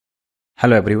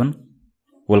Hello everyone,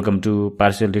 welcome to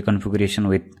Partial Reconfiguration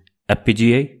with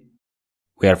FPGA.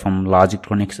 We are from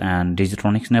Logitronics and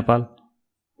Digitronics, Nepal.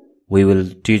 We will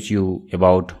teach you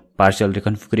about partial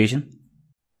reconfiguration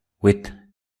with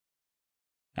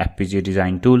FPGA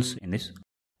design tools in this.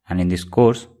 And in this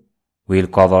course, we will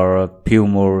cover a few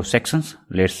more sections.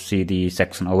 Let's see the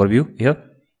section overview here.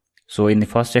 So in the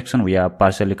first section, we have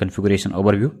partial reconfiguration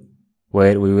overview,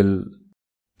 where we will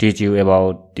teach you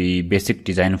about the basic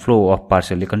design flow of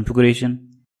partial reconfiguration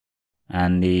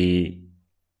and the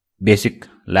basic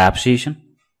lab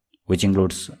session, which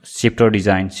includes shifter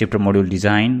design, shifter module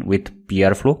design with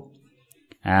PR flow.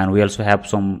 And we also have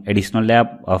some additional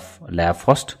lab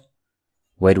first,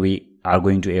 where we are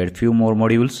going to add few more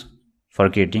modules for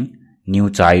creating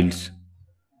new childs.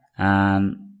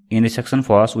 And in this section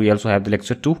first, we also have the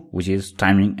lecture 2, which is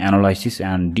timing analysis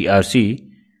and DRC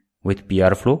with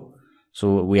PR flow.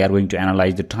 So we are going to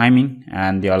analyze the timing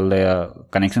and all the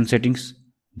connection settings,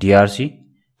 DRC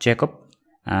checkup,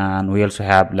 and we also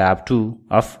have lab 2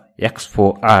 of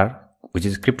X4R, which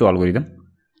is crypto algorithm.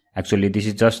 Actually, this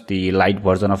is just the light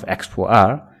version of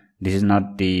X4R. This is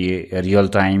not the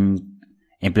real-time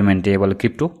implementable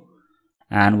crypto,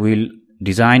 and we'll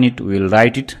design it, we'll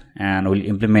write it, and we'll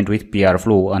implement with PR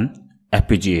flow on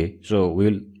FPGA. So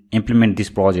we'll implement this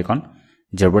project on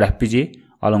Jailbird FPGA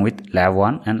along with lab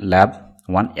 1 and lab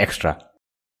 1 extra,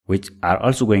 which are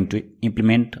also going to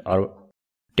implement or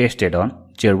tested on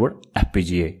Jailbird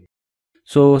FPGA.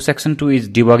 So section 2 is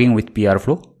debugging with PR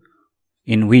flow,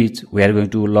 in which we are going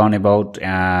to learn about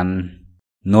and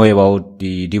know about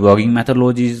the debugging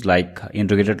methodologies like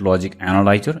integrated logic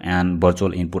analyzer and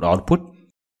virtual input output.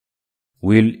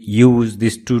 We'll use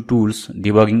these two tools,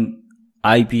 debugging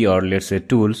IP or let's say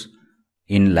tools,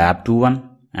 in lab 2.1.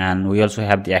 And we also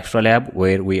have the extra lab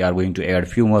where we are going to add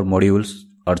few more modules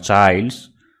or childs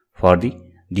for the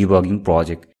debugging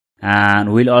project.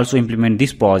 And we'll also implement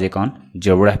this project on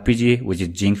Jailbird FPGA, which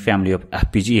is Zing family of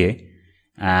FPGA.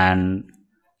 And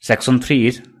section 3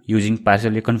 is using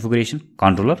partial reconfiguration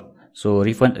controller. So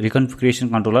reconfiguration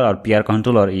controller or PR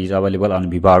controller is available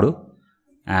on Vivado,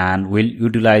 and we'll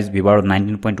utilize Vivado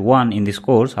 19.1 in this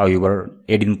course. However,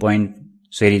 18.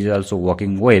 series is also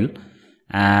working well.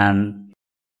 And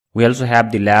we also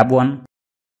have the lab 1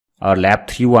 or lab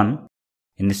 3.1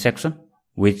 in this section,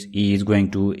 which is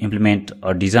going to implement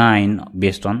a design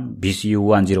based on VCU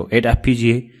 108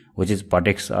 FPGA, which is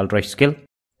Vertex Ultra Scale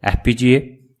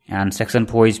FPGA. And section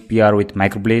 4 is PR with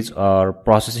microblaze or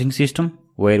processing system,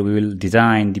 where we will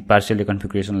design the partial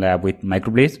reconfiguration lab with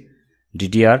microblaze,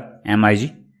 DDR,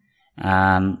 MIG,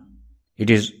 and it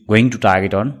is going to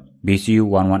target on VCU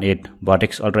 118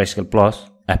 Vertex Ultra Scale Plus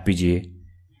FPGA.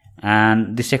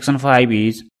 And the section 5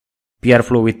 is PR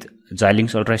flow with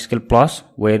Xilinx Ultra Scale Plus,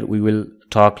 where we will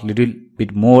talk little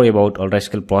bit more about Ultra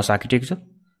Scale Plus architecture,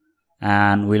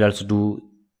 and we'll also do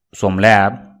some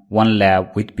one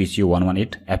lab with VCU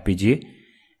 118 FPGA.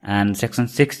 And section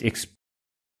 6 is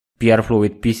PR flow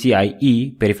with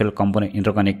PCIe peripheral component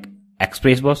interconnect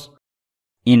express bus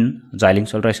in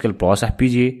Xilinx Ultra Scale Plus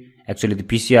FPGA. Actually, the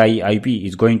PCIe IP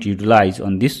is going to utilize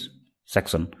on this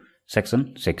section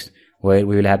 6, where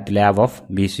we will have the lab of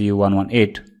VCU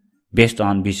 118 based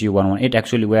on VCU 118.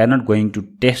 Actually, we are not going to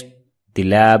test the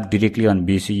lab directly on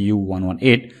VCU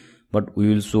 118, but we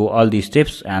will show all the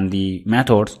steps and the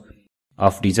methods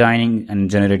of designing and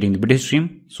generating the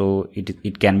bitstream, so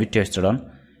it can be tested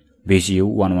on VCU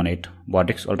 118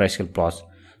 Vertex Ultra Scale Plus.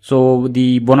 So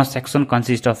the bonus section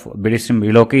consists of bitstream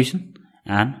relocation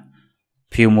and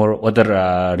few more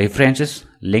other references,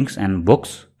 links and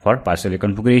books for partial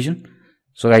reconfiguration.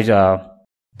 So guys,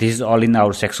 this is all in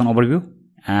our section overview.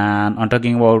 And on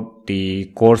talking about the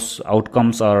course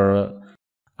outcomes, or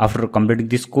after completing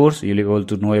this course, you'll be able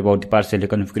to know about the partial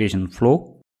reconfiguration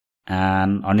flow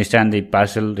and understand the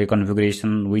partial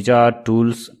reconfiguration wizard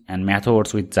tools and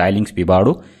methods with Xilinx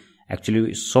Vivado.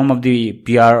 Actually, some of the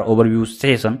PR overview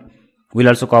session will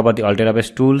also cover the Altera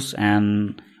based tools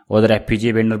and other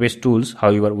FPGA vendor based tools.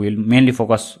 However, we'll mainly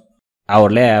focus our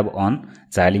lab on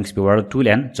Xilinx Vivado tool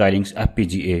and Xilinx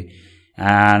FPGA,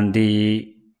 and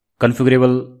the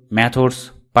configurable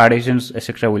methods, partitions,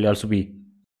 etc. will also be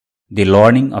the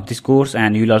learning of this course.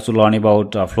 And you will also learn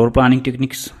about floor planning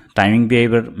techniques, timing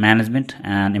behavior management,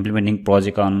 and implementing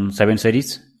project on 7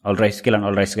 series, Ultra Scale and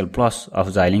Ultra Scale Plus of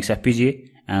Xilinx FPGA,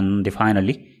 and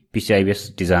finally PCI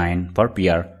based design for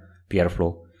PR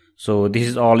flow. So this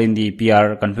is all in the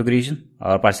PR configuration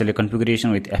or partial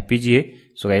configuration with FPGA.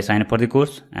 So guys, sign up for the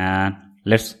course and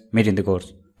let's meet in the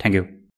course. Thank you.